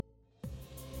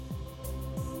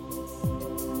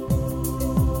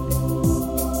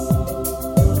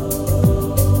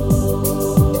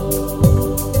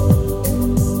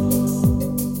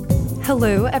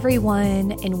Hello,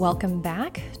 everyone, and welcome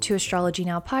back to Astrology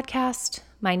Now podcast.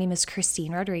 My name is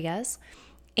Christine Rodriguez,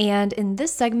 and in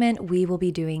this segment, we will be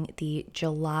doing the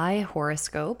July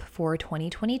horoscope for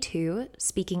 2022,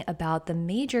 speaking about the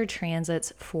major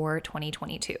transits for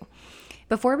 2022.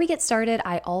 Before we get started,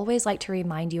 I always like to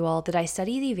remind you all that I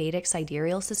study the Vedic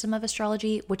sidereal system of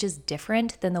astrology, which is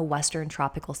different than the Western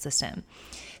tropical system.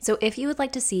 So if you would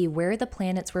like to see where the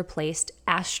planets were placed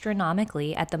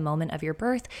astronomically at the moment of your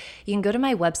birth, you can go to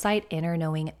my website,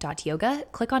 innerknowing.yoga,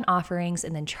 click on offerings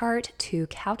and then chart to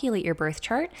calculate your birth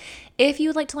chart. If you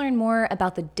would like to learn more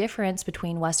about the difference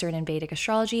between Western and Vedic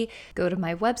astrology, go to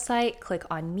my website, click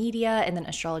on media and then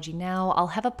Astrology Now. I'll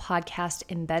have a podcast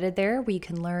embedded there where you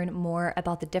can learn more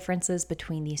about the differences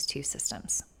between these two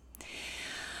systems.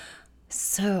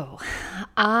 So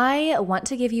I want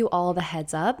to give you all the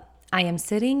heads up. I am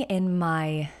sitting in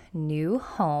my new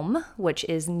home, which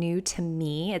is new to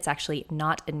me. It's actually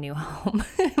not a new home,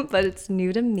 but it's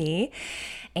new to me.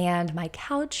 And my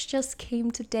couch just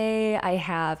came today. I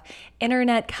have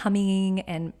internet coming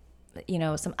and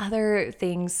some other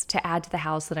things to add to the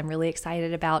house that I'm really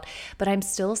excited about, but I'm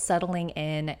still settling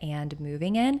in and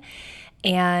moving in.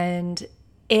 And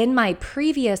in my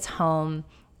previous home,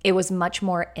 it was much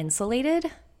more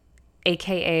insulated.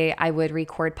 AKA I would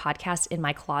record podcasts in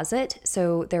my closet,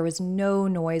 so there was no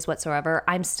noise whatsoever.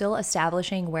 I'm still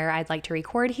establishing where I'd like to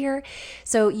record here,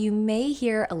 so you may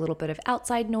hear a little bit of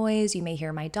outside noise. You may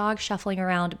hear my dog shuffling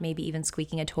around, maybe even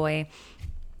squeaking a toy.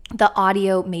 The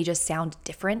audio may just sound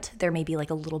different. There may be like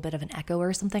a little bit of an echo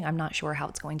or something. I'm not sure how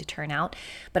it's going to turn out,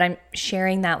 but I'm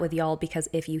sharing that with y'all because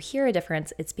if you hear a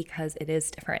difference, it's because it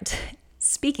is different.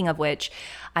 Speaking of which,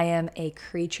 I am a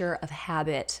creature of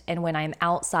habit, and when I'm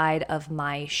outside of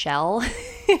my shell,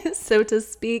 so to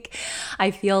speak, I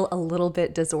feel a little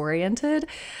bit disoriented.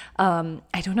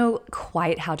 I don't know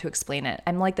quite how to explain it.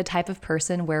 I'm like the type of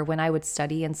person where when I would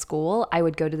study in school, I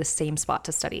would go to the same spot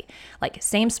to study, like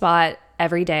same spot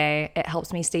every day. It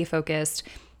helps me stay focused.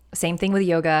 Same thing with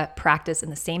yoga, practice in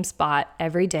the same spot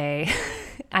every day.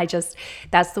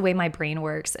 That's the way my brain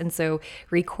works. And so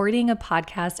recording a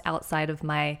podcast outside of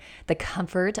the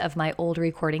comfort of my old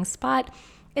recording spot,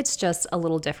 it's just a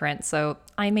little different. So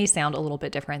I may sound a little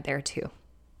bit different there too.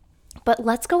 But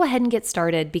let's go ahead and get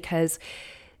started because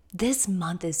this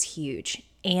month is huge.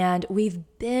 And we've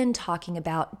been talking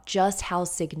about just how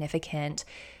significant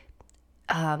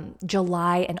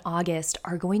July and August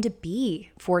are going to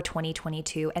be for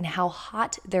 2022 and how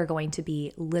hot they're going to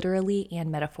be literally and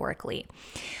metaphorically.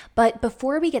 But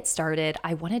before we get started,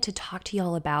 I wanted to talk to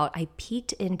y'all about, I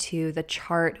peeked into the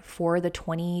chart for the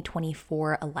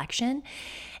 2024 election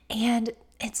and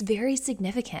it's very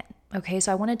significant. Okay,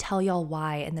 so I want to tell y'all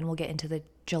why and then we'll get into the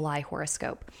July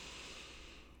horoscope.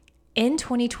 In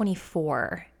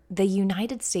 2024, the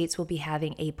United States will be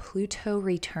having a Pluto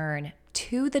return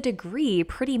to the degree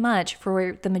pretty much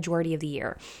for the majority of the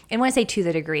year. And when I say to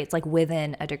the degree, it's like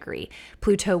within a degree.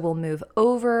 Pluto will move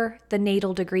over the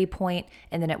natal degree point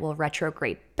and then it will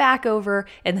retrograde back over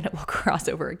and then it will cross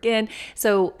over again.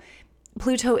 So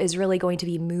Pluto is really going to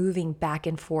be moving back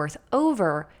and forth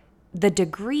over the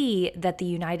degree that the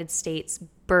United States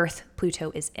birth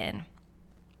Pluto is in.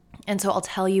 And so I'll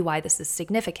tell you why this is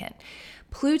significant.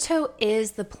 Pluto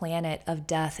is the planet of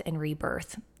death and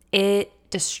rebirth. It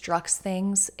destructs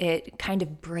things. It kind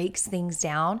of breaks things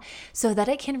down so that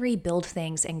it can rebuild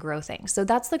things and grow things. So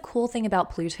that's the cool thing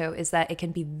about Pluto is that it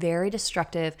can be very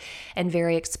destructive and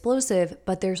very explosive,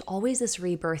 but there's always this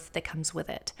rebirth that comes with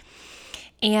it.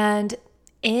 And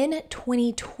in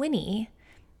 2020,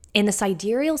 in the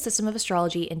sidereal system of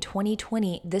astrology in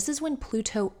 2020, this is when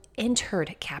Pluto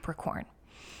entered Capricorn.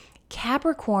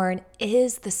 Capricorn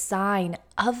is the sign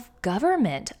of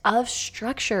government, of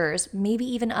structures, maybe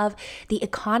even of the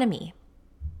economy.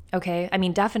 Okay, I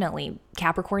mean, definitely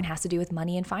Capricorn has to do with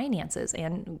money and finances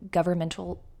and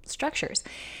governmental structures.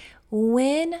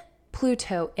 When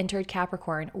Pluto entered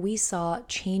Capricorn, we saw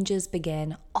changes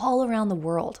begin all around the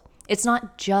world. It's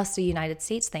not just a United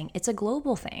States thing, it's a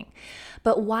global thing.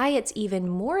 But why it's even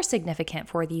more significant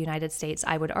for the United States,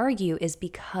 I would argue, is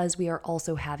because we are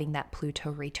also having that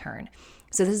Pluto return.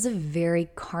 So this is a very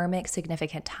karmic,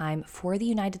 significant time for the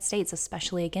United States,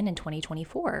 especially again in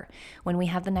 2024, when we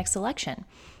have the next election.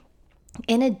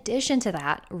 In addition to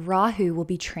that, Rahu will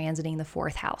be transiting the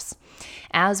fourth house.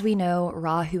 As we know,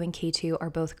 Rahu and Ketu are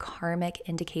both karmic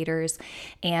indicators,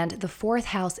 and the fourth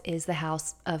house is the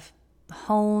house of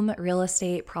home, real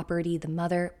estate, property, the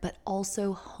mother, but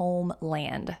also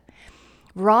homeland.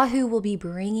 Rahu will be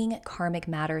bringing karmic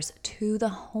matters to the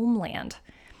homeland.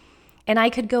 And I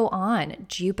could go on.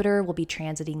 Jupiter will be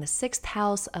transiting the 6th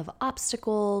house of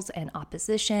obstacles and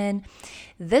opposition.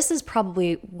 This is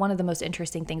probably one of the most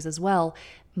interesting things as well.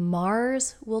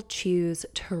 Mars will choose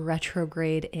to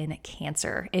retrograde in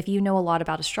Cancer. If you know a lot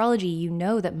about astrology, you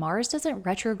know that Mars doesn't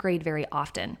retrograde very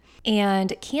often.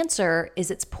 And Cancer is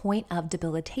its point of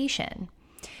debilitation.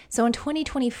 So in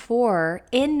 2024,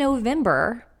 in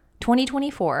November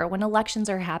 2024, when elections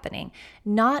are happening,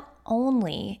 not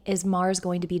only is Mars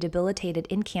going to be debilitated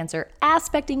in Cancer,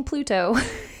 aspecting Pluto,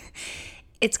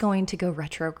 it's going to go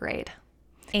retrograde.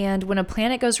 And when a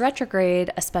planet goes retrograde,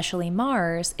 especially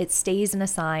Mars, it stays in a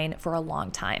sign for a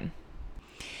long time.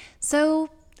 So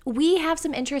we have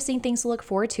some interesting things to look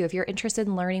forward to. If you're interested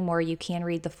in learning more, you can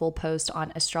read the full post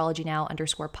on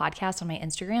astrologynow_podcast on my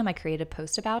Instagram. I created a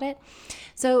post about it.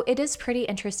 So it is pretty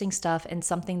interesting stuff and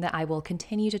something that I will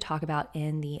continue to talk about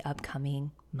in the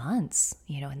upcoming months,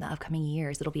 in the upcoming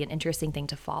years. It'll be an interesting thing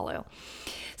to follow.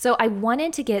 So I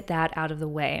wanted to get that out of the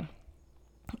way.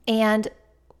 And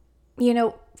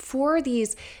for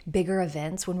these bigger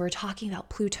events, when we're talking about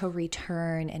Pluto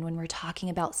return and when we're talking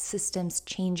about systems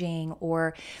changing,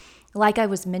 or like I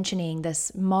was mentioning,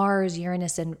 this Mars,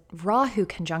 Uranus, and Rahu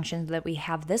conjunction that we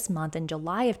have this month in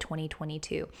July of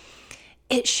 2022,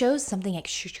 it shows something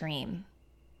extreme.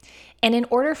 And in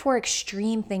order for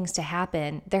extreme things to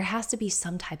happen, there has to be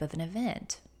some type of an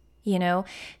event.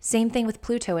 Same thing with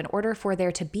Pluto. In order for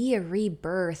there to be a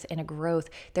rebirth and a growth,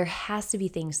 there has to be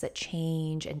things that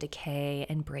change and decay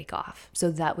and break off so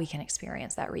that we can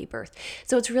experience that rebirth.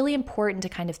 So it's really important to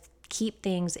kind of keep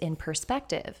things in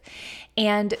perspective.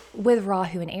 And with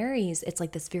Rahu and Aries, it's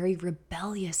like this very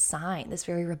rebellious sign, this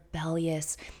very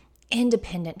rebellious,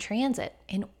 independent transit.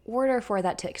 In order for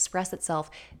that to express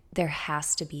itself, there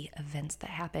has to be events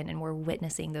that happen, and we're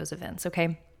witnessing those events,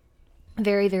 okay?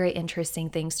 Very, very interesting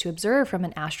things to observe from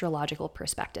an astrological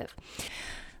perspective.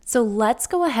 So let's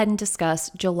go ahead and discuss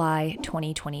July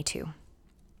 2022.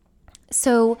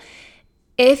 So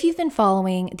if you've been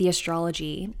following the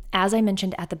astrology, as I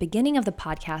mentioned at the beginning of the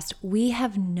podcast, we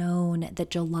have known that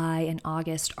July and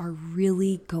August are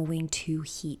really going to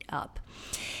heat up.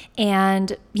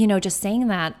 And, just saying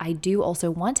that, I do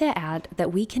also want to add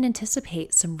that we can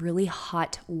anticipate some really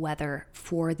hot weather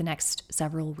for the next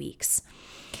several weeks.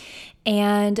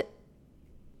 And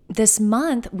this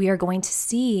month, we are going to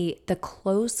see the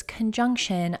close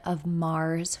conjunction of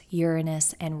Mars,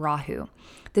 Uranus, and Rahu.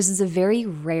 This is a very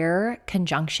rare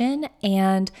conjunction,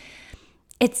 and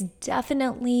it's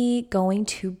definitely going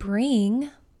to bring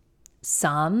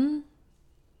some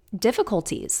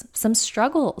difficulties, some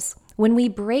struggles. When we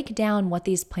break down what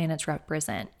these planets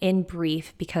represent in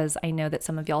brief, because I know that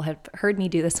some of y'all have heard me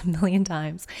do this a million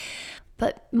times,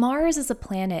 but Mars is a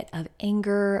planet of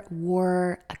anger,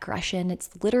 war, aggression. It's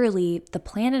literally the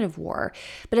planet of war,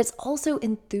 but it's also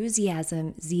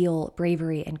enthusiasm, zeal,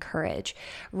 bravery, and courage.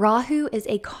 Rahu is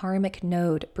a karmic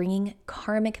node, bringing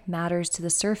karmic matters to the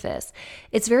surface.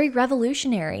 It's very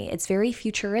revolutionary. It's very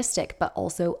futuristic, but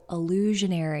also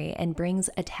illusionary, and brings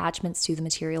attachments to the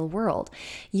material world.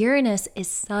 Uranus is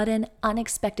sudden,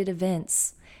 unexpected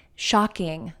events.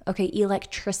 Shocking,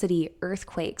 electricity,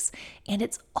 earthquakes, and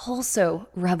it's also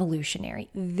revolutionary,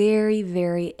 very,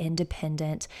 very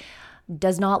independent,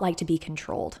 does not like to be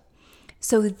controlled.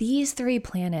 So these three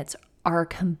planets are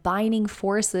combining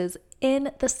forces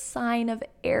in the sign of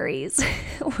Aries,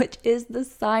 which is the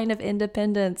sign of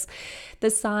independence,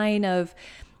 the sign of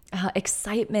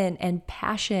excitement and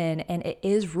passion, and it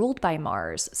is ruled by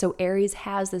Mars. So Aries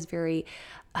has this very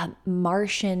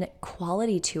Martian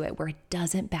quality to it where it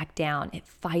doesn't back down. It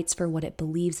fights for what it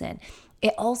believes in.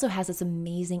 It also has this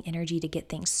amazing energy to get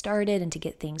things started and to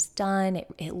get things done.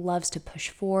 It loves to push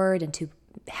forward and to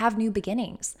have new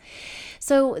beginnings.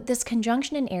 So this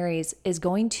conjunction in Aries is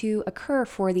going to occur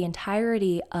for the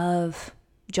entirety of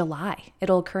July.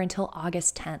 It'll occur until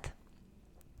August 10th.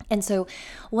 And so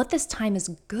what this time is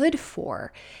good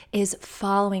for is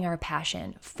following our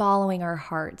passion, following our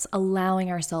hearts, allowing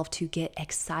ourselves to get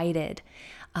excited,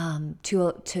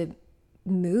 to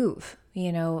move,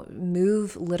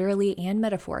 move literally and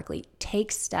metaphorically.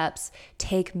 Take steps,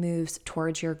 take moves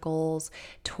towards your goals,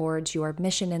 towards your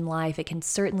mission in life. It can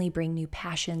certainly bring new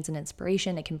passions and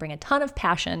inspiration. It can bring a ton of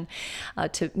passion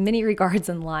to many regards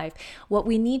in life. What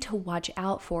we need to watch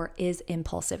out for is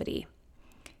impulsivity.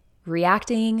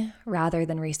 Reacting rather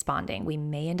than responding. We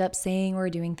may end up saying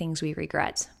or doing things we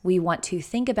regret. We want to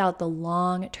think about the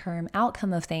long-term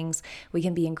outcome of things. We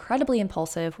can be incredibly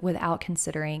impulsive without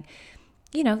considering,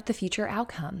 the future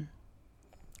outcome.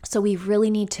 So we really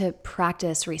need to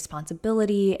practice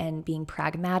responsibility and being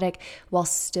pragmatic while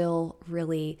still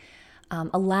really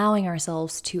allowing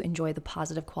ourselves to enjoy the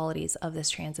positive qualities of this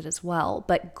transit as well.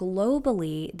 But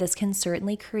globally, this can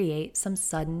certainly create some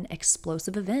sudden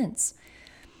explosive events,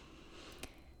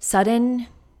 sudden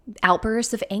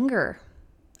outbursts of anger.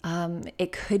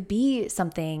 It could be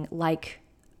something like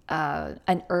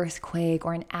an earthquake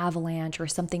or an avalanche or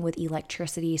something with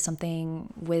electricity,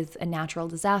 something with a natural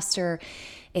disaster.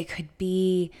 It could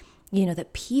be,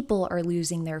 that people are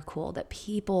losing their cool, that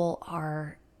people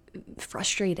are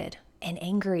frustrated and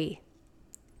angry.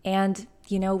 And,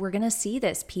 we're going to see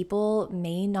this. People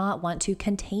may not want to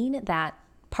contain that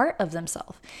part of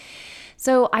themselves.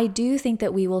 So I do think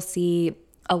that we will see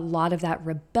a lot of that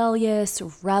rebellious,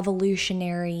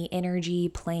 revolutionary energy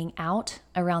playing out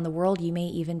around the world. You may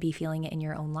even be feeling it in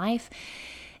your own life.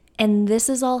 And this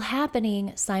is all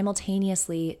happening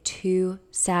simultaneously to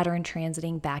Saturn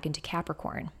transiting back into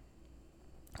Capricorn,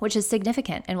 which is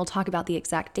significant. And we'll talk about the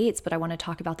exact dates, but I want to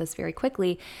talk about this very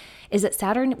quickly, is that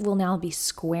Saturn will now be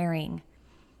squaring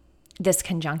this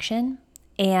conjunction.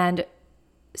 And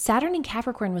Saturn in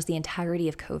Capricorn was the entirety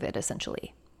of COVID,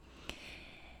 essentially.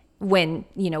 When,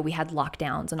 we had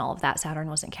lockdowns and all of that, Saturn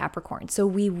was in Capricorn. So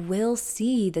we will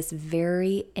see this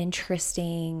very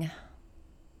interesting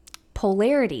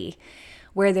polarity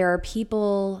where there are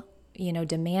people,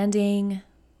 demanding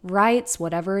rights,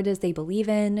 whatever it is they believe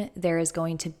in. There is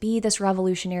going to be this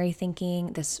revolutionary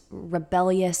thinking, this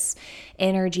rebellious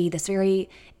energy, this very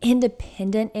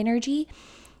independent energy,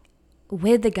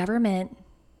 with the government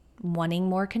wanting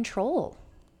more control,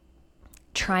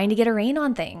 trying to get a rein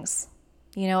on things.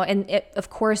 And it, of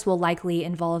course, will likely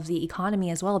involve the economy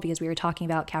as well, because we were talking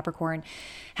about Capricorn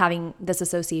having this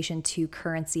association to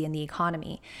currency and the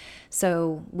economy.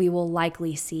 So we will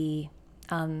likely see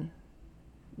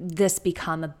this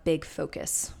become a big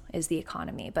focus, is the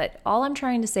economy. But all I'm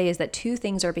trying to say is that two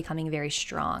things are becoming very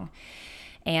strong,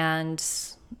 and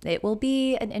it will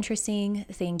be an interesting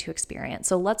thing to experience.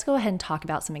 So let's go ahead and talk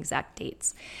about some exact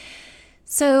dates.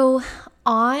 So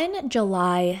on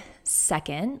July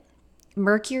 2nd,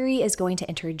 Mercury is going to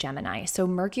enter Gemini. So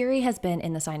Mercury has been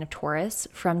in the sign of Taurus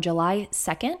from July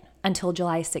 2nd until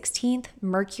July 16th.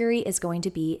 Mercury is going to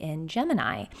be in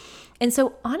Gemini. And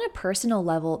so on a personal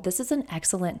level, this is an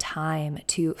excellent time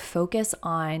to focus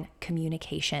on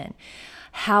communication,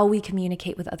 how we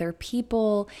communicate with other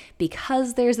people,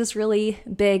 because there's this really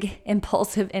big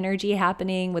impulsive energy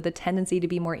happening with a tendency to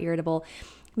be more irritable.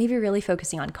 Maybe really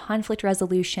focusing on conflict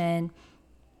resolution,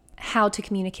 how to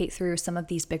communicate through some of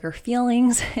these bigger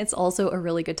feelings. It's also a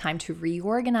really good time to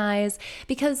reorganize,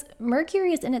 because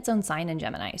Mercury is in its own sign in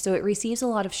Gemini, so it receives a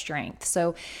lot of strength.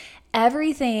 So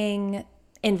everything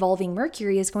involving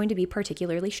Mercury is going to be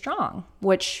particularly strong,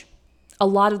 which a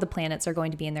lot of the planets are going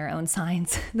to be in their own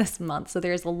signs this month. So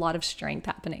there's a lot of strength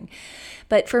happening.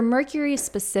 But for Mercury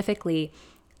specifically,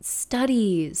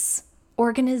 studies,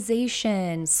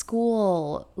 organization,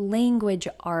 school, language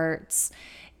arts,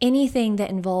 anything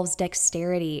that involves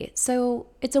dexterity. So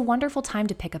it's a wonderful time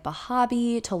to pick up a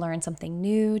hobby, to learn something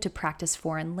new, to practice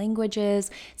foreign languages.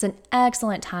 It's an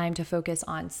excellent time to focus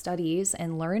on studies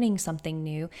and learning something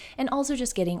new, and also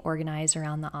just getting organized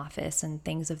around the office and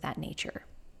things of that nature.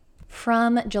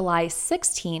 From July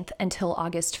 16th until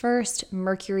August 1st,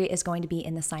 Mercury is going to be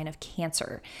in the sign of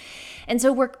Cancer. And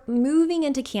so we're moving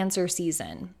into Cancer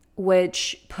season,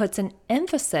 which puts an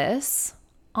emphasis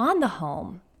on the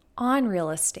home, on real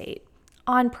estate,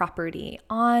 on property,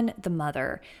 on the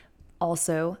mother,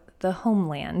 also the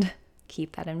homeland.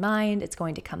 Keep that in mind. It's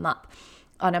going to come up.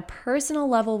 On a personal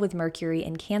level with Mercury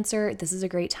in Cancer, this is a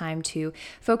great time to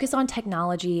focus on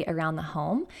technology around the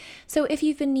home. So if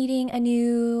you've been needing a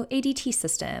new ADT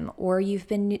system, or you've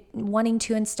been wanting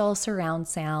to install surround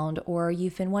sound, or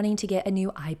you've been wanting to get a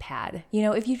new iPad,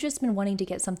 if you've just been wanting to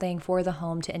get something for the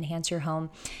home to enhance your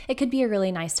home, it could be a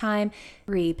really nice time.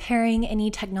 Repairing any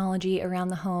technology around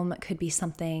the home could be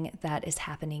something that is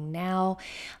happening now.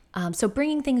 So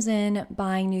bringing things in,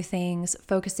 buying new things,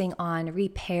 focusing on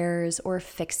repairs or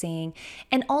fixing,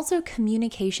 and also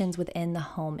communications within the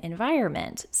home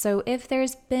environment. So if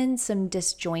there's been some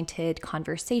disjointed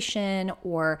conversation,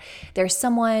 or there's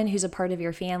someone who's a part of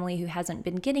your family who hasn't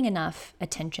been getting enough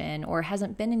attention or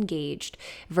hasn't been engaged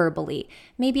verbally,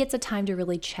 maybe it's a time to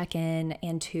really check in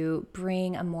and to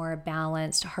bring a more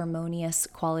balanced, harmonious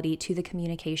quality to the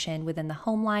communication within the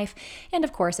home life. And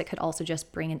of course, it could also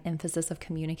just bring an emphasis of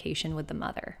communication with the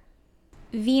mother.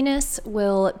 Venus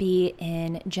will be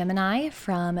in Gemini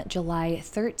from July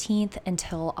 13th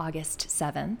until August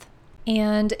 7th.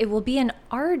 And it will be in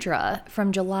Ardra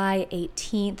from July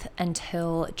 18th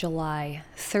until July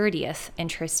 30th,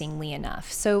 interestingly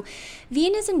enough. So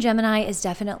Venus in Gemini is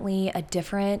definitely a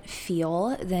different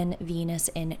feel than Venus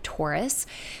in Taurus.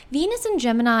 Venus in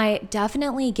Gemini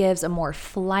definitely gives a more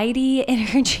flighty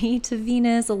energy to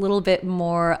Venus, a little bit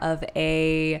more of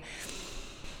a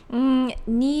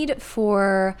need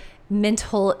for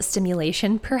mental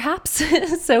stimulation, perhaps.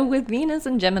 So with Venus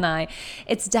and Gemini,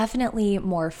 it's definitely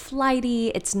more flighty.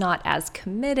 It's not as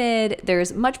committed.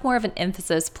 There's much more of an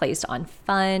emphasis placed on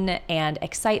fun and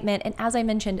excitement. And as I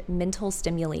mentioned, mental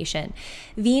stimulation.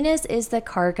 Venus is the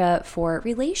karka for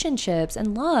relationships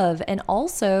and love, and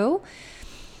also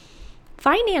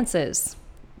finances.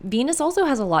 Venus also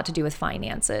has a lot to do with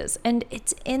finances, and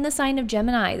it's in the sign of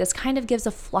Gemini. This kind of gives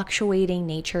a fluctuating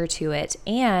nature to it.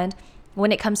 And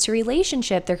when it comes to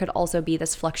relationship, there could also be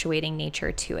this fluctuating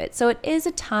nature to it. So it is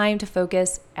a time to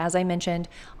focus, as I mentioned,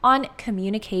 on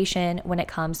communication when it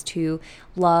comes to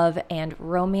love and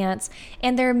romance.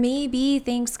 And there may be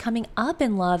things coming up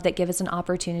in love that give us an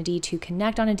opportunity to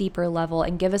connect on a deeper level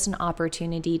and give us an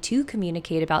opportunity to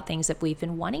communicate about things that we've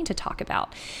been wanting to talk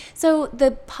about. So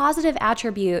the positive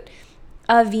attribute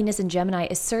of Venus and Gemini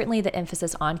is certainly the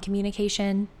emphasis on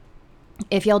communication.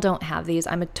 If y'all don't have these,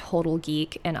 I'm a total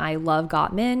geek and I love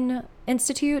Gottman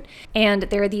Institute. And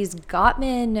there are these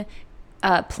Gottman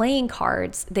playing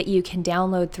cards that you can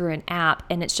download through an app.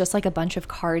 And it's just like a bunch of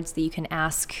cards that you can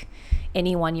ask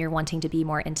anyone you're wanting to be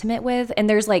more intimate with. And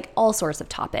there's like all sorts of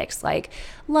topics like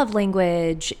love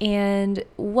language and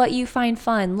what you find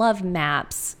fun, love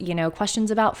maps, questions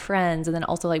about friends, and then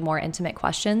also like more intimate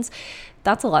questions.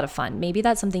 That's a lot of fun. Maybe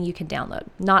that's something you can download.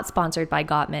 Not sponsored by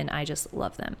Gottman. I just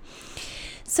love them.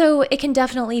 So it can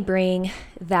definitely bring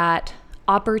that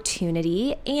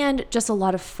opportunity and just a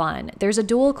lot of fun. There's a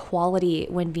dual quality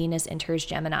when Venus enters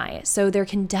Gemini. So there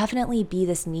can definitely be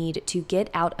this need to get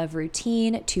out of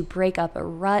routine, to break up a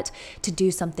rut, to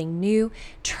do something new.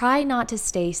 Try not to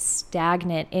stay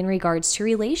stagnant in regards to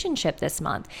relationship this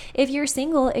month. If you're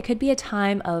single, it could be a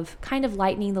time of kind of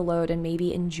lightening the load and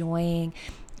maybe enjoying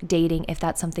dating if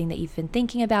that's something that you've been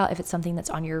thinking about, if it's something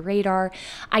that's on your radar.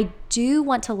 I do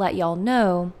want to let y'all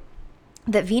know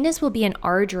that Venus will be in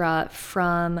Ardra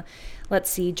from,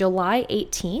 July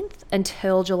 18th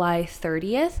until July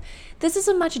 30th. This is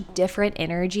a much different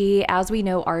energy. As we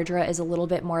know, Ardra is a little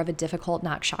bit more of a difficult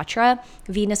nakshatra.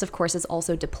 Venus, of course, is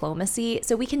also diplomacy.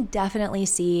 So we can definitely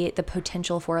see the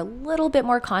potential for a little bit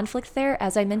more conflict there.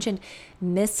 As I mentioned,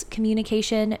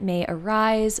 miscommunication may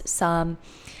arise, some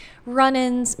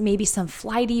run-ins, maybe some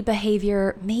flighty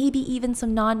behavior, maybe even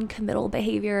some non-committal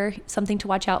behavior, something to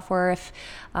watch out for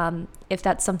if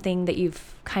that's something that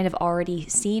you've kind of already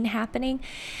seen happening.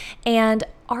 And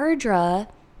Ardra,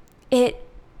 it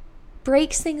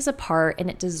breaks things apart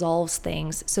and it dissolves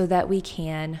things so that we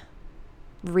can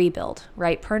rebuild,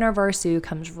 right? Purnarvasu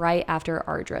comes right after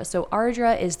Ardra. So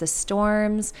Ardra is the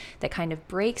storms that kind of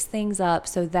breaks things up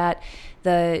so that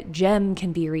the gem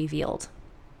can be revealed.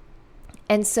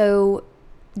 And so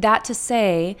that to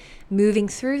say, moving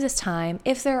through this time,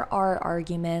 if there are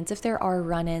arguments, if there are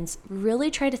run-ins, really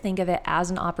try to think of it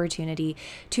as an opportunity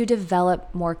to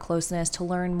develop more closeness, to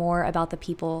learn more about the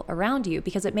people around you,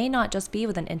 because it may not just be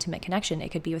with an intimate connection.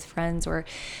 It could be with friends or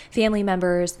family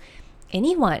members,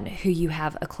 anyone who you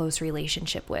have a close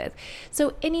relationship with.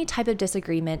 So any type of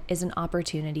disagreement is an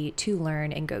opportunity to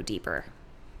learn and go deeper.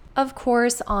 Of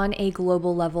course, on a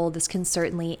global level, this can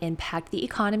certainly impact the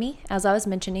economy, as I was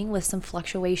mentioning, with some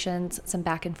fluctuations, some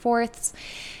back and forths.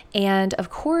 And of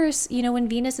course, when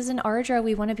Venus is in Ardra,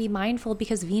 we want to be mindful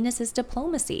because Venus is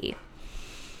diplomacy.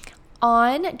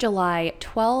 On July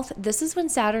 12th, this is when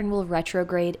Saturn will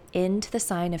retrograde into the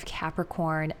sign of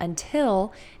Capricorn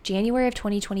until January of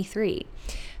 2023.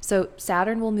 So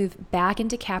Saturn will move back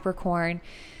into Capricorn,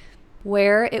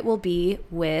 where it will be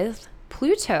with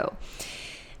Pluto.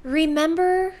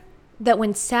 Remember that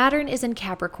when Saturn is in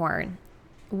Capricorn,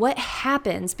 what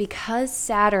happens because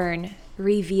Saturn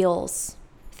reveals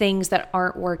things that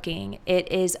aren't working?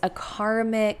 It is a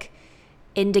karmic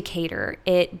indicator.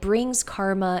 It brings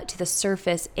karma to the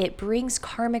surface. It brings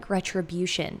karmic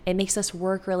retribution. It makes us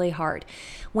work really hard.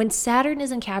 When Saturn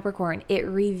is in Capricorn, it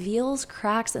reveals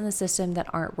cracks in the system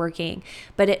that aren't working,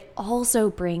 but it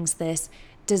also brings this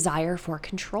desire for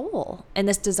control and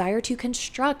this desire to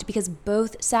construct, because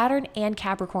both Saturn and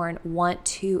Capricorn want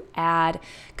to add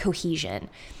cohesion.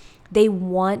 They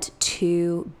want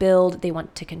to build, they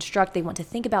want to construct, they want to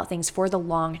think about things for the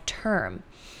long term.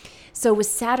 So with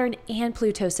Saturn and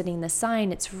Pluto sitting in the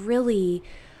sign, it's really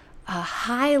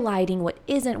highlighting what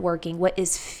isn't working, what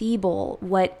is feeble,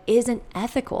 what isn't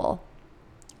ethical.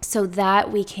 so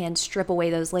that we can strip away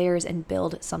those layers and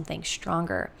build something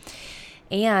stronger.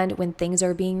 And when things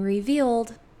are being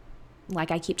revealed, like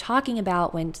I keep talking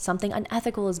about, when something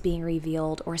unethical is being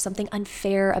revealed or something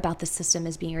unfair about the system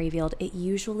is being revealed, it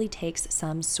usually takes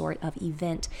some sort of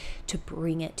event to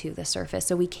bring it to the surface.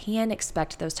 So we can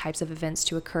expect those types of events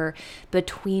to occur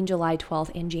between July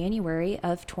 12th and January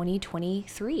of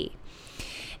 2023.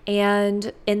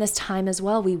 And in this time as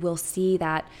well, we will see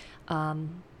that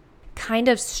kind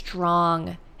of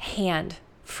strong hand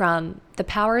from the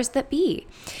powers that be.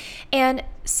 And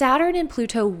Saturn and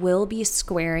Pluto will be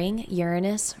squaring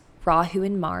Uranus, Rahu,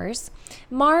 and Mars.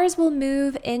 Mars will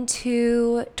move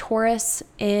into Taurus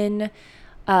in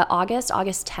August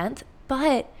 10th,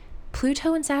 but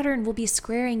Pluto and Saturn will be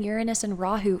squaring Uranus and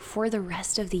Rahu for the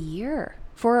rest of the year,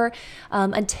 for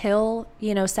until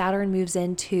Saturn moves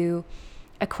into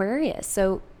Aquarius.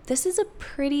 So this is a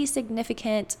pretty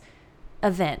significant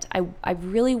event. I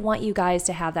really want you guys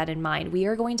to have that in mind. We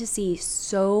are going to see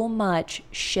so much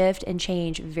shift and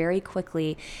change very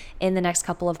quickly in the next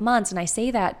couple of months. And I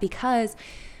say that because,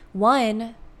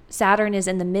 one, Saturn is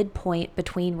in the midpoint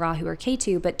between Rahu or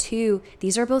Ketu, but two,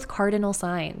 these are both cardinal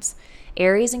signs.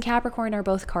 Aries and Capricorn are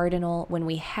both cardinal. When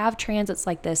we have transits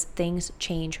like this, things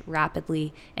change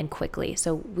rapidly and quickly.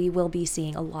 So we will be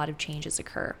seeing a lot of changes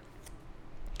occur.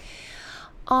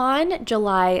 On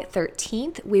July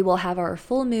 13th, we will have our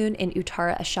full moon in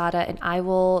Uttara Ashada, and I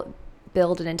will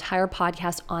build an entire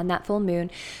podcast on that full moon.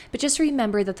 But just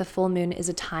remember that the full moon is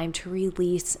a time to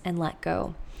release and let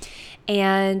go.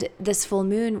 And this full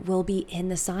moon will be in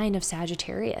the sign of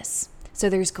Sagittarius. So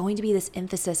there's going to be this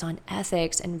emphasis on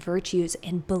ethics and virtues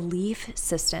and belief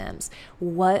systems,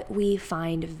 what we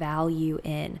find value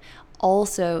in.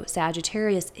 Also,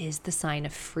 Sagittarius is the sign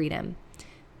of freedom.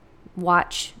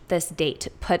 Watch this date.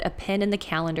 Put a pin in the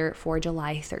calendar for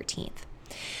July 13th.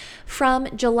 From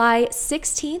July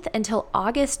 16th until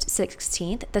August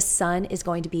 16th, the sun is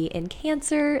going to be in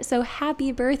Cancer. So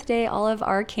happy birthday, all of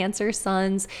our Cancer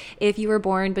suns. If you were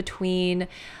born between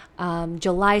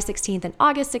July 16th and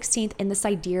August 16th in the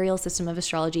sidereal system of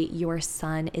astrology, your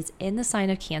sun is in the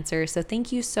sign of Cancer. So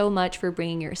thank you so much for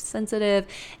bringing your sensitive,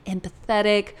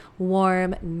 empathetic,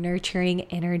 warm, nurturing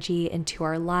energy into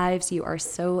our lives. You are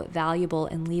so valuable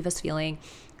and leave us feeling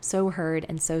so heard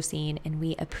and so seen. And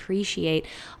we appreciate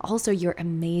also your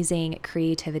amazing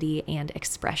creativity and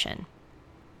expression.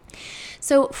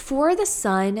 So for the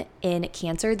sun in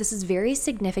Cancer, this is very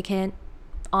significant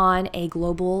on a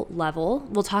global level.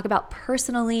 We'll talk about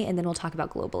personally and then we'll talk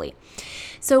about globally.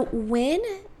 So when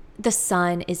the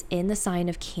sun is in the sign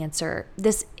of Cancer,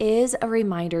 this is a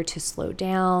reminder to slow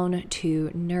down,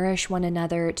 to nourish one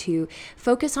another, to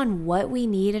focus on what we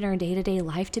need in our day-to-day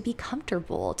life to be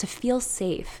comfortable, to feel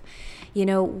safe.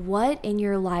 What in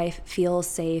your life feels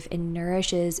safe and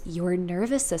nourishes your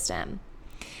nervous system?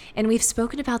 And we've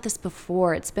spoken about this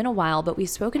before. It's been a while, but we've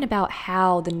spoken about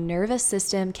how the nervous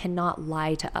system cannot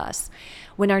lie to us.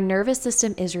 When our nervous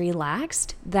system is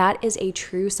relaxed, that is a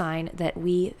true sign that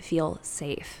we feel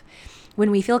safe.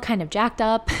 When we feel kind of jacked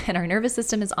up and our nervous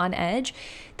system is on edge,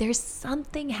 there's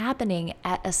something happening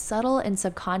at a subtle and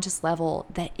subconscious level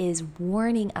that is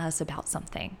warning us about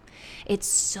something. It's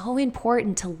so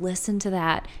important to listen to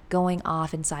that going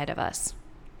off inside of us.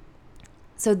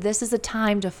 So this is a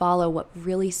time to follow what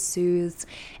really soothes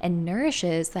and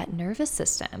nourishes that nervous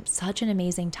system. Such an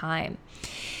amazing time.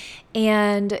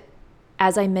 And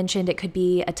as I mentioned, it could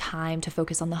be a time to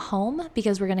focus on the home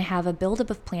because we're going to have a buildup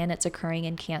of planets occurring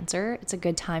in Cancer. It's a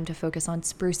good time to focus on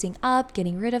sprucing up,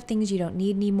 getting rid of things you don't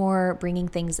need anymore, bringing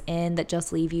things in that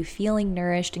just leave you feeling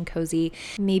nourished and cozy,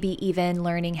 maybe even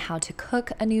learning how to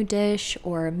cook a new dish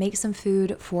or make some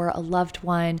food for a loved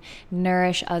one,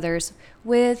 nourish others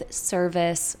with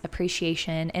service,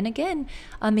 appreciation, and again,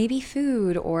 maybe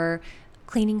food or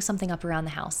cleaning something up around the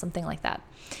house, something like that.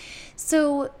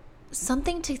 So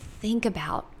something to think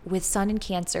about with Sun in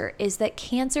Cancer is that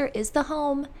Cancer is the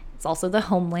home. It's also the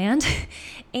homeland.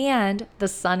 And the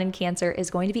Sun in Cancer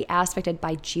is going to be aspected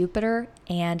by Jupiter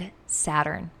and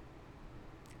Saturn.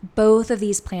 Both of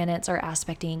these planets are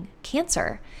aspecting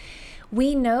Cancer.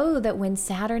 We know that when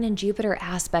Saturn and Jupiter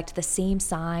aspect the same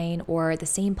sign or the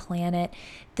same planet,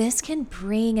 this can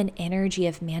bring an energy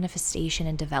of manifestation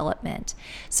and development.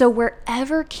 So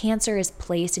wherever Cancer is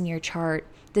placed in your chart,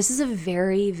 this is a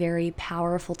very, very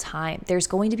powerful time. There's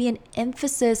going to be an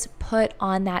emphasis put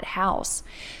on that house.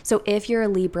 So if you're a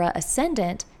Libra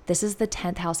ascendant, this is the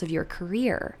 10th house of your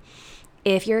career.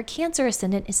 If you're a Cancer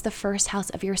ascendant, it's the first house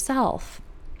of yourself.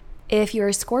 If you're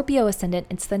a Scorpio ascendant,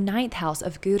 it's the 9th house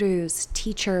of gurus,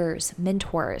 teachers,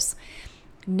 mentors.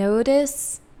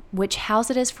 Notice which house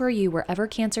it is for you, wherever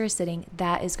Cancer is sitting,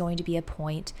 that is going to be a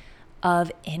point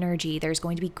of energy. There's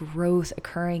going to be growth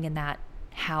occurring in that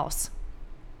house.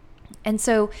 And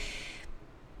so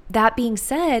that being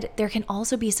said, there can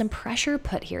also be some pressure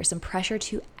put here, some pressure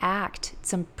to act,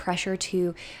 some pressure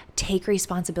to take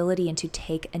responsibility and to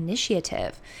take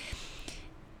initiative.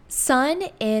 Sun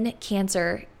in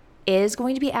Cancer is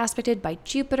going to be aspected by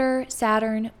Jupiter,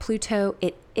 Saturn, Pluto.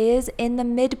 It is in the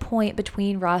midpoint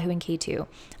between Rahu and Ketu.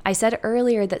 I said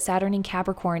earlier that Saturn in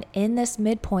Capricorn in this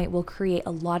midpoint will create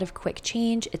a lot of quick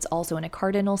change. It's also in a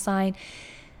cardinal sign.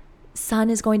 Sun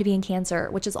is going to be in Cancer,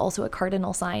 which is also a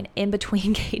cardinal sign in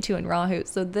between Ketu and Rahu.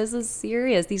 So this is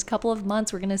serious. These couple of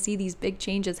months, we're going to see these big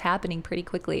changes happening pretty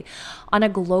quickly. On a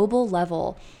global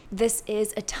level, this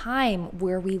is a time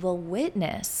where we will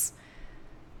witness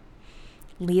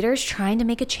leaders trying to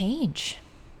make a change,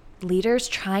 leaders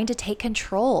trying to take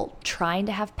control, trying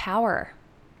to have power.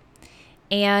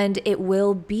 And it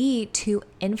will be to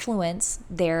influence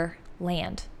their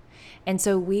land. And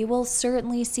so we will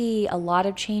certainly see a lot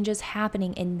of changes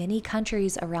happening in many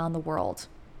countries around the world.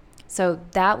 So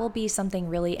that will be something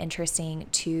really interesting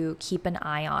to keep an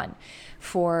eye on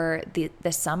for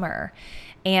the summer.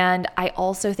 And I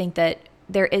also think that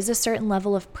there is a certain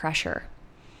level of pressure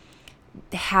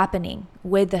happening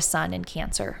with the sun in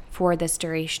Cancer for this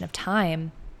duration of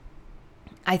time.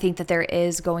 I think that there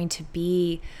is going to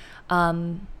be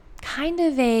kind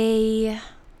of a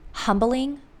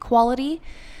humbling quality.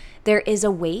 There is a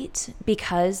weight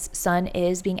because Sun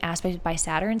is being aspected by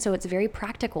Saturn, so it's very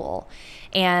practical.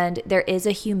 And there is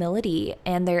a humility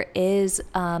and there is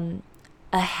a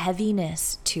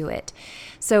heaviness to it.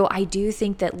 So I do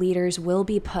think that leaders will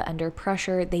be put under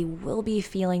pressure. They will be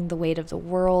feeling the weight of the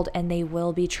world, and they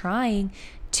will be trying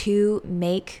to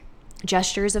make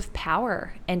gestures of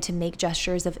power and to make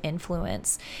gestures of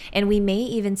influence. And we may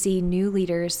even see new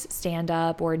leaders stand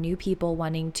up, or new people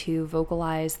wanting to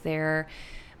vocalize their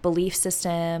belief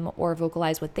system or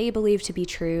vocalize what they believe to be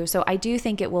true. So I do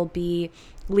think it will be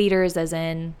leaders, as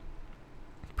in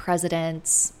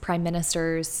presidents, prime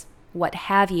ministers, what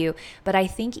have you. But I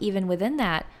think even within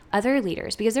that, other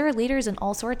leaders, because there are leaders in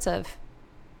all sorts of,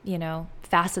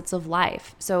 facets of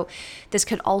life. So this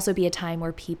could also be a time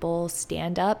where people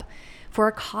stand up for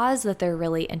a cause that they're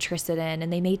really interested in,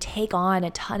 and they may take on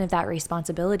a ton of that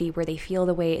responsibility where they feel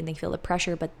the weight and they feel the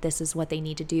pressure, but this is what they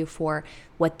need to do for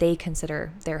what they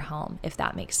consider their home, if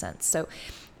that makes sense. So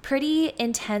pretty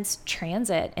intense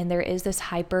transit, and there is this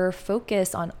hyper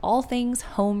focus on all things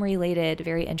home related.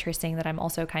 Very interesting that I'm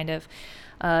also kind of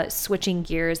switching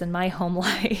gears in my home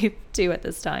life too at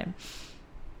this time.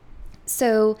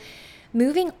 So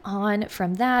moving on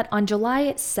from that, on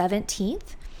July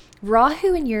 17th,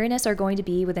 Rahu and Uranus are going to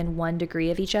be within 1 degree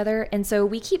of each other. And so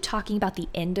we keep talking about the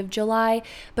end of July,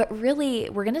 but really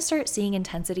we're going to start seeing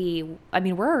intensity. I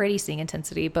mean, we're already seeing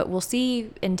intensity, but we'll see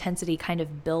intensity kind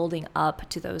of building up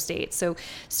to those dates. So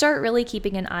start really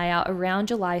keeping an eye out around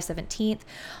July 17th.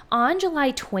 On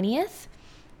July 20th,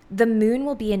 the moon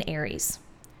will be in Aries.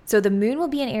 So the moon will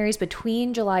be in Aries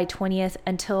between July 20th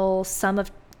until some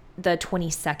of the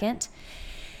 22nd.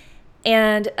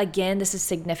 And again, this is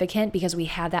significant because we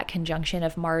have that conjunction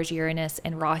of Mars, Uranus,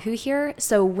 and Rahu here.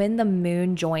 So when the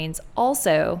moon joins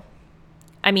also,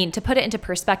 to put it into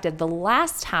perspective, the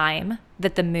last time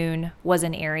that the moon was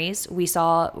in Aries, we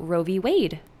saw Roe v.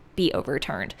 Wade be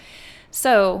overturned.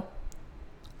 So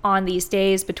on these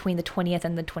days between the 20th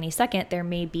and the 22nd, there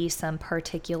may be some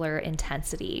particular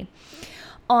intensity.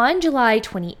 On July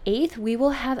 28th, we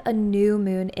will have a new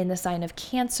moon in the sign of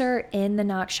Cancer in the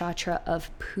nakshatra of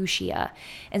Pushya.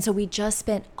 And so we just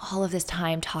spent all of this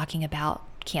time talking about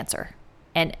Cancer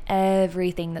and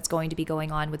everything that's going to be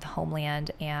going on with the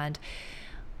homeland and,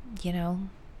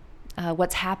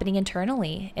 what's happening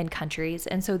internally in countries.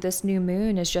 And so this new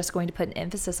moon is just going to put an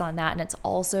emphasis on that. And it's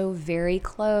also very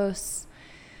close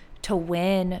to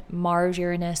when Mars,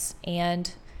 Uranus,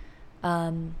 and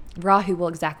Rahu will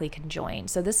exactly conjoin.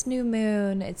 So this new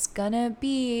moon, it's going to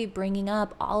be bringing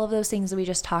up all of those things that we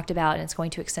just talked about, and it's going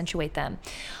to accentuate them.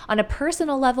 On a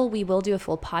personal level, we will do a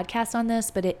full podcast on this,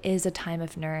 but it is a time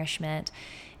of nourishment.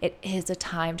 It is a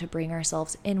time to bring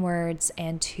ourselves inwards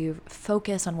and to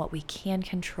focus on what we can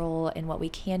control and what we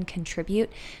can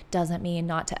contribute. Doesn't mean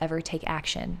not to ever take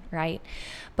action, right?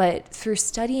 But through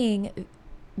studying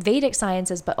Vedic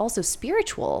sciences, but also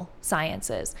spiritual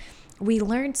sciences, we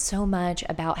learned so much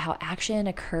about how action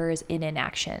occurs in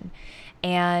inaction.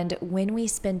 And when we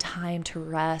spend time to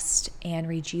rest and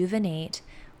rejuvenate,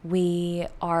 we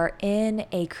are in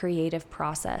a creative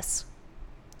process.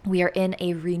 We are in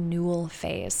a renewal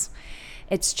phase.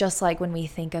 It's just like when we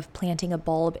think of planting a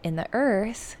bulb in the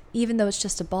earth, even though it's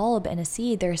just a bulb and a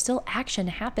seed, there's still action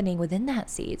happening within that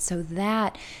seed so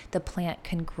that the plant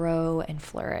can grow and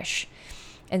flourish.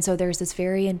 And so there's this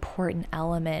very important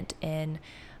element in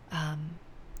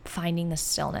finding the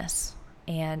stillness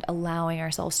and allowing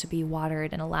ourselves to be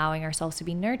watered and allowing ourselves to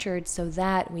be nurtured so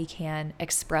that we can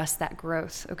express that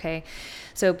growth, okay?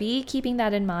 So be keeping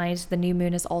that in mind. The new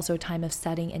moon is also a time of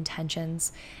setting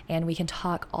intentions, and we can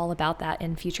talk all about that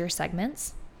in future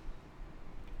segments.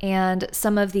 And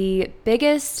some of the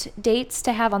biggest dates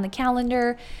to have on the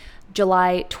calendar: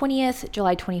 July 20th,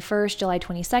 July 21st, July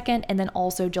 22nd, and then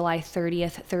also July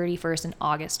 30th, 31st, and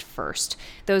August 1st.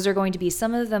 Those are going to be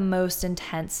some of the most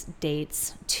intense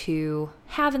dates to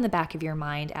have in the back of your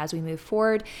mind as we move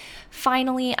forward.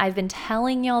 Finally, I've been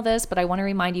telling y'all this, but I want to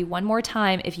remind you one more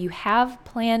time, if you have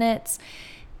planets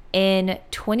in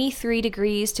 23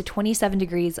 degrees to 27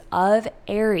 degrees of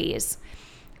Aries,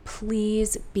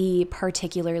 please be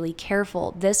particularly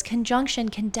careful. This conjunction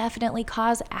can definitely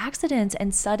cause accidents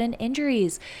and sudden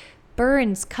injuries,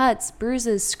 burns, cuts,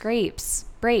 bruises, scrapes,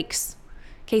 breaks,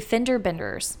 fender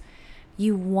benders.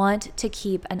 You want to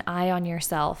keep an eye on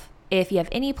yourself if you have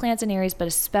any planets in Aries, but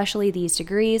especially these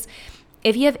degrees.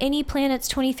 If you have any planets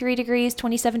 23 degrees,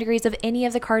 27 degrees of any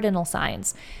of the cardinal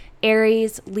signs,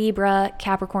 Aries, Libra,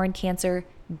 Capricorn, Cancer,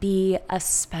 be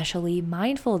especially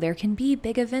mindful. There can be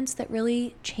big events that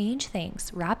really change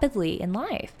things rapidly in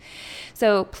life.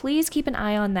 So please keep an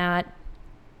eye on that.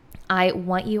 I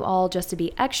want you all just to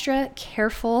be extra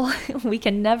careful. We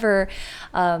can never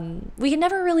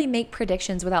really make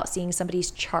predictions without seeing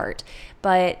somebody's chart,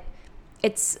 but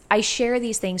I share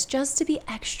these things just to be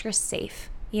extra safe.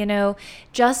 You know,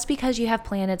 just because you have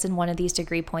planets in one of these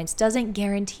degree points doesn't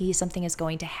guarantee something is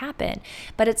going to happen.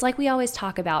 But it's like we always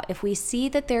talk about, if we see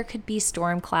that there could be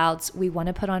storm clouds, we want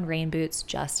to put on rain boots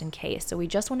just in case. So we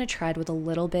just want to tread with a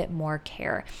little bit more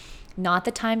care. Not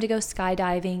the time to go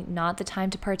skydiving, not the time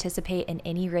to participate in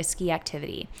any risky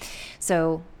activity.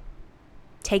 So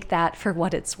take that for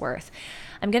what it's worth.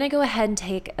 I'm going to go ahead and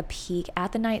take a peek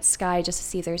at the night sky just to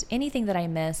see if there's anything that I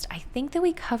missed. I think that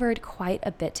we covered quite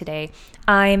a bit today.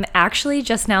 I'm actually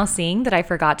just now seeing that I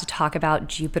forgot to talk about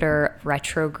Jupiter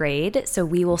retrograde, so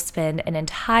we will spend an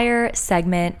entire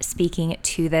segment speaking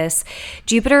to this.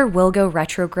 Jupiter will go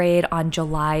retrograde on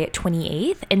July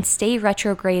 28th and stay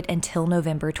retrograde until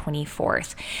November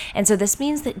 24th. And so this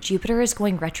means that Jupiter is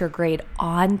going retrograde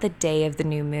on the day of the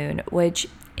new moon, which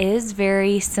is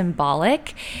very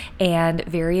symbolic and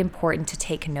very important to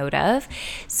take note of.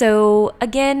 So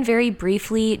again, very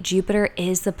briefly, Jupiter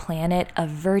is the planet of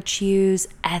virtues,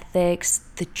 ethics,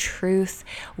 the truth,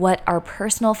 what our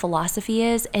personal philosophy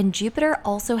is, and Jupiter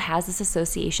also has this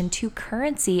association to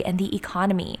currency and the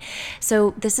economy.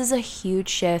 So this is a huge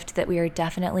shift that we are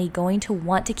definitely going to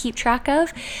want to keep track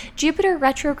of. Jupiter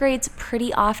retrogrades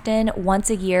pretty often, once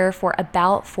a year for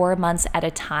about 4 months at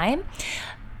a time,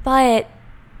 but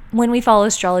when we follow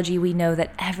astrology, we know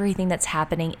that everything that's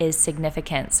happening is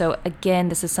significant. So again,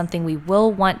 this is something we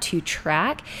will want to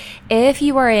track. If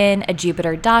you are in a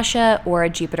Jupiter dasha or a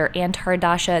Jupiter Antar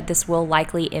dasha, this will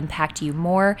likely impact you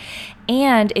more.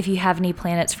 And if you have any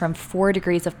planets from 4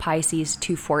 degrees of Pisces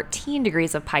to 14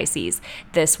 degrees of Pisces,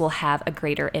 this will have a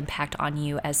greater impact on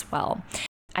you as well.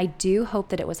 I do hope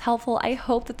that it was helpful. I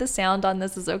hope that the sound on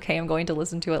this is okay. I'm going to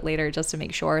listen to it later just to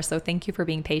make sure. So thank you for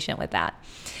being patient with that.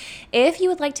 If you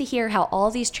would like to hear how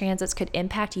all these transits could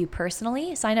impact you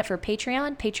personally, sign up for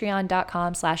Patreon,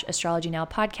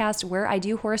 patreon.com/astrologynowpodcast, where I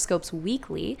do horoscopes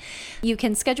weekly. You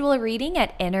can schedule a reading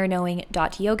at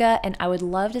innerknowing.yoga, and I would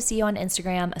love to see you on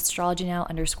Instagram,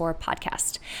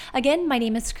 astrologynow_podcast. Again, my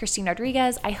name is Christine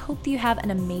Rodriguez. I hope that you have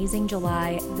an amazing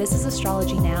July. This is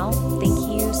Astrology Now. Thank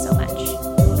you so much.